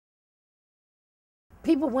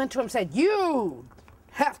people went to him and said, "You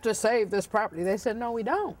have to save this property." They said, "No, we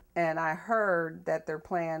don't." And I heard that their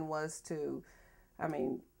plan was to,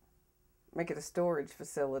 make it a storage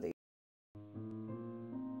facility.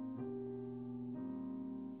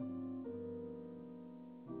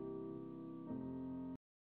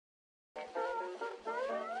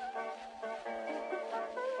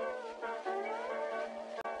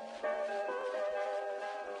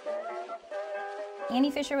 Annie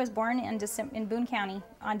Fisher was born in Boone County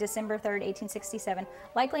on December 3rd, 1867,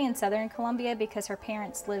 likely in southern Columbia because her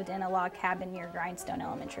parents lived in a log cabin near Grindstone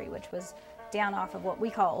Elementary, which was down off of what we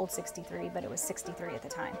call Old 63, but it was 63 at the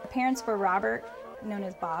time. Her parents were Robert, known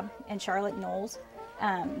as Bob, and Charlotte Knowles.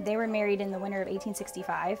 They were married in the winter of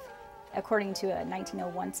 1865, according to a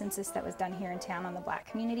 1901 census that was done here in town on the black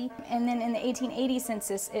community. And then in the 1880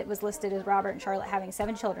 census, it was listed as Robert and Charlotte having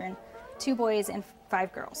 7 children, 2 boys and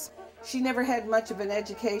 5 girls. She never had much of an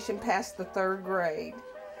education past the 3rd grade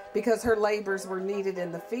because her labors were needed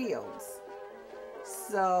in the fields.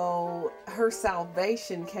 So her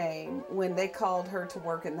salvation came when they called her to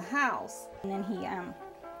work in the house. And then he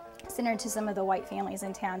sent her to some of the white families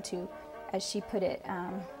in town to, as she put it,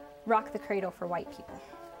 rock the cradle for white people.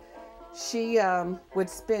 She would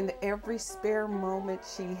spend every spare moment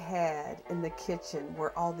she had in the kitchen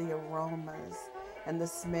where all the aromas and the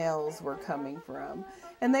smells were coming from.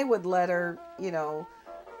 And they would let her,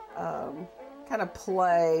 kind of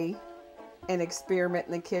play and experiment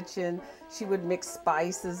in the kitchen. She would mix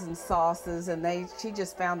spices and sauces, and she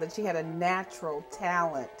just found that she had a natural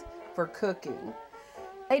talent for cooking.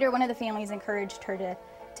 Later, one of the families encouraged her to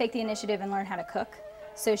take the initiative and learn how to cook.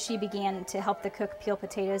 So she began to help the cook peel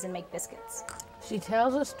potatoes and make biscuits. She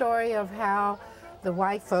tells a story of how the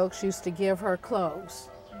white folks used to give her clothes,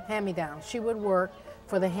 hand-me-downs. She would work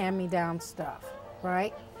for the hand-me-down stuff,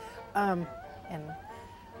 right? And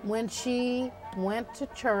when she went to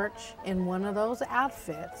church in one of those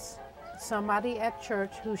outfits, somebody at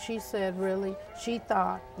church who she said really she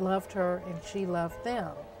thought loved her and she loved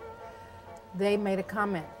them, they made a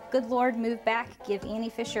comment. "Good Lord, move back, give Annie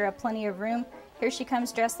Fisher a plenty of room. Here she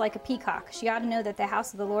comes dressed like a peacock. She ought to know that the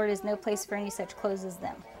house of the Lord is no place for any such clothes as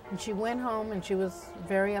them." And she went home and she was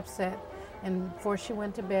very upset. And before she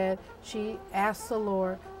went to bed, she asked the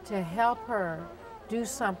Lord to help her do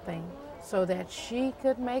something so that she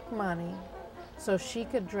could make money, so she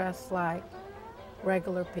could dress like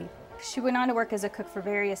regular people. She went on to work as a cook for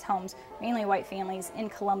various homes, mainly white families in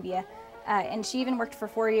Columbia. And she even worked for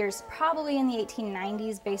 4 years, probably in the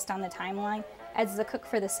 1890s based on the timeline, as the cook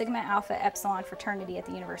for the Sigma Alpha Epsilon fraternity at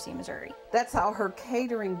the University of Missouri. That's how her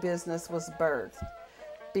catering business was birthed.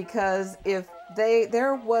 Because if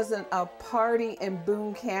there wasn't a party in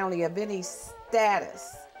Boone County of any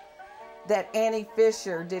status that Annie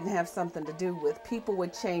Fisher didn't have something to do with. People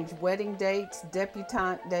would change wedding dates,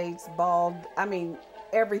 debutante dates,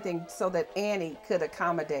 everything so that Annie could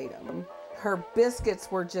accommodate them. Her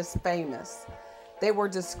biscuits were just famous. They were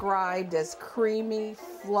described as creamy,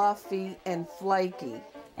 fluffy, and flaky.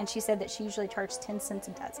 And she said that she usually charged 10 cents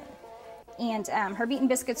a dozen. And her beaten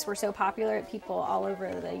biscuits were so popular that people all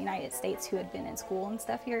over the United States who had been in school and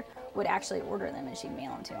stuff here would actually order them and she'd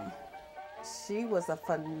mail them to them. She was a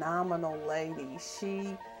phenomenal lady.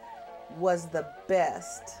 She was the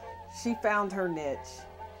best. She found her niche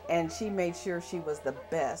and she made sure she was the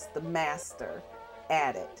best, the master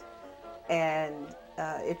at it. And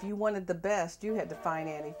if you wanted the best, you had to find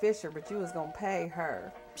Annie Fisher, but you was gonna pay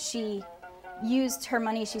her. She used her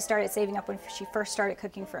money she started saving up when she first started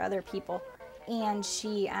cooking for other people, and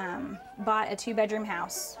she bought a 2-bedroom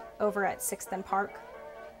house over at 6th and Park,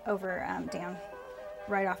 over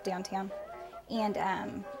right off downtown.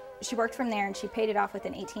 And she worked from there and she paid it off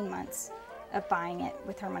within 18 months of buying it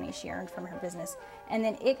with her money she earned from her business. And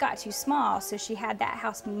then it got too small, so she had that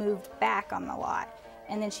house moved back on the lot.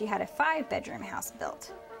 And then she had a 5-bedroom house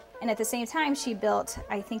built. And at the same time, she built,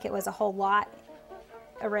 I think it was a whole lot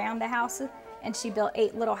around the house, and she built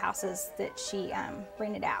 8 little houses that she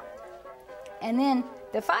rented out. And then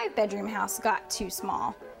the 5-bedroom house got too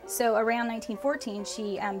small. So around 1914,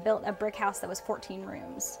 she built a brick house that was 14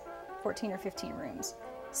 rooms, 14 or 15 rooms.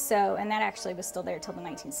 So, and that actually was still there till the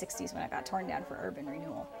 1960s when it got torn down for urban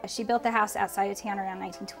renewal. She built the house outside of town around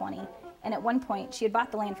 1920. And at one point, she had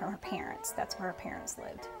bought the land from her parents. That's where her parents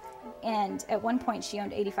lived. And at one point, she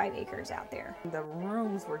owned 85 acres out there. The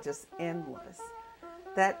rooms were just endless.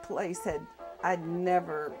 That place I'd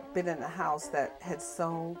never been in a house that had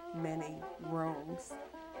so many rooms.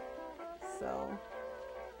 So,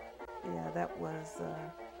 yeah, that was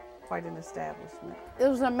quite an establishment. It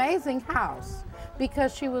was an amazing house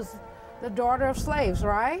because she was the daughter of slaves,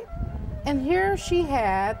 right? And here she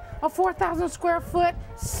had a 4,000 square foot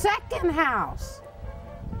second house.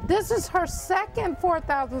 This is her second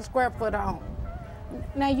 4,000 square foot home.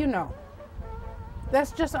 Now, you know,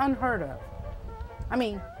 that's just unheard of. I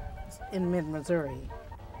mean, in mid-Missouri,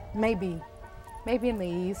 maybe in the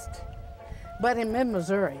East, but in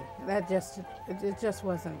mid-Missouri, it just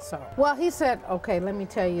wasn't so. Well, he said, okay, let me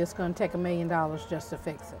tell you, it's gonna take $1 million just to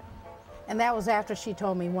fix it. And that was after she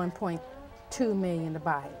told me $1.2 million to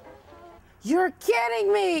buy it. You're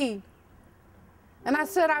kidding me! And I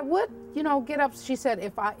said I would, you know, get up. She said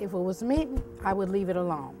if it was me, I would leave it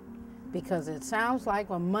alone because it sounds like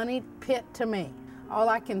a money pit to me. All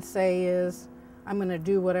I can say is I'm gonna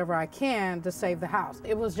do whatever I can to save the house.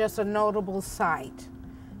 It was just a notable site.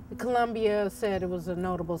 Columbia said it was a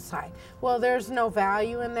notable site. Well, there's no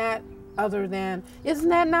value in that other than, isn't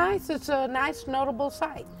that nice? It's a nice, notable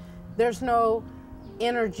site. There's no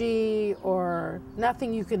energy or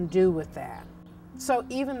nothing you can do with that. So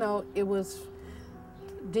even though it was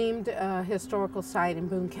deemed a historical site in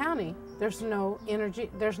Boone County, there's no energy,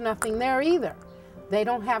 there's nothing there either. They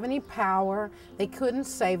don't have any power. They couldn't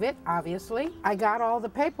save it, obviously. I got all the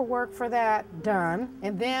paperwork for that done.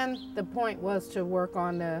 And then the point was to work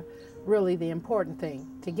on really the important thing,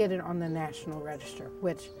 to get it on the National Register,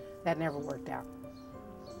 which that never worked out.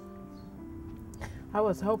 I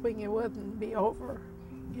was hoping it wouldn't be over,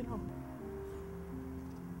 you know.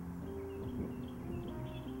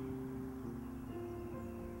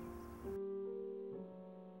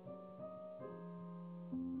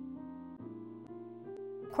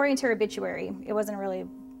 According to her obituary, it wasn't really a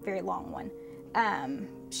very long one.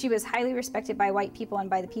 She was highly respected by white people and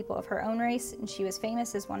by the people of her own race, and she was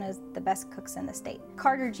famous as one of the best cooks in the state.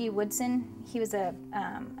 Carter G. Woodson, he was an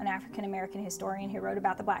African-American historian who wrote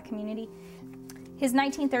about the black community. His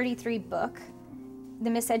 1933 book, The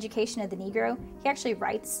Miseducation of the Negro, he actually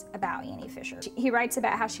writes about Annie Fisher. He writes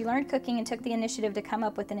about how she learned cooking and took the initiative to come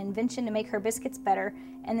up with an invention to make her biscuits better,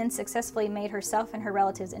 and then successfully made herself and her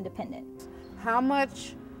relatives independent. How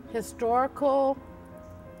much historical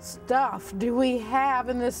stuff do we have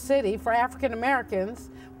in this city for African Americans?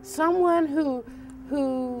 Someone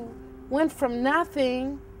who went from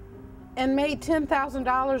nothing and made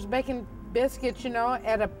 $10,000 baking biscuits, you know,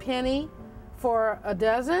 at a penny for a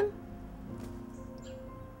dozen?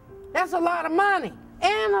 That's a lot of money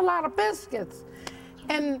and a lot of biscuits.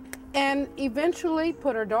 And eventually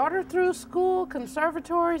put her daughter through school,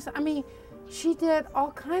 conservatories. I mean, she did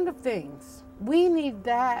all kinds of things. We need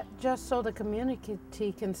that just so the community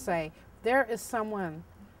can say, there is someone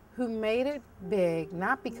who made it big,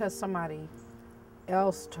 not because somebody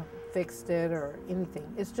else fixed it or anything.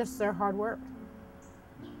 It's just their hard work.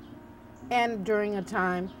 And during a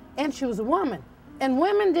time, and she was a woman, and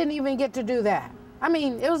women didn't even get to do that. I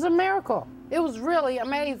mean, it was a miracle. It was really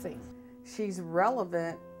amazing. She's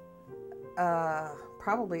relevant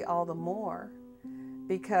probably all the more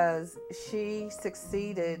because she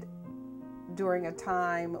succeeded during a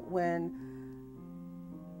time when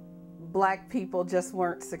black people just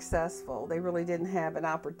weren't successful. They really didn't have an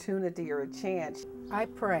opportunity or a chance. I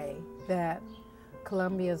pray that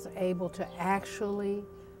Columbia is able to actually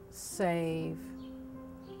save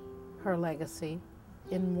her legacy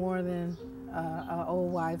in more than an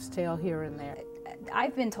old wives' tale here and there.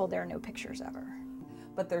 I've been told there are no pictures of her.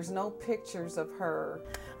 But there's no pictures of her.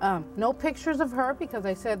 No pictures of her because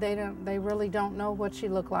they said they really don't know what she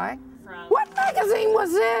looked like. What magazine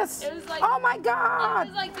was this? It was like, oh my God! It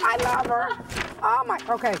was like I love her. Oh my.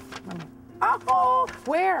 Okay. Oh,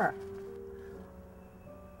 where?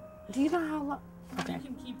 Do you know how long? Okay. You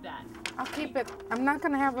can keep that. I'll keep it. I'm not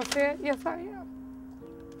gonna have a fit. Yes, I am.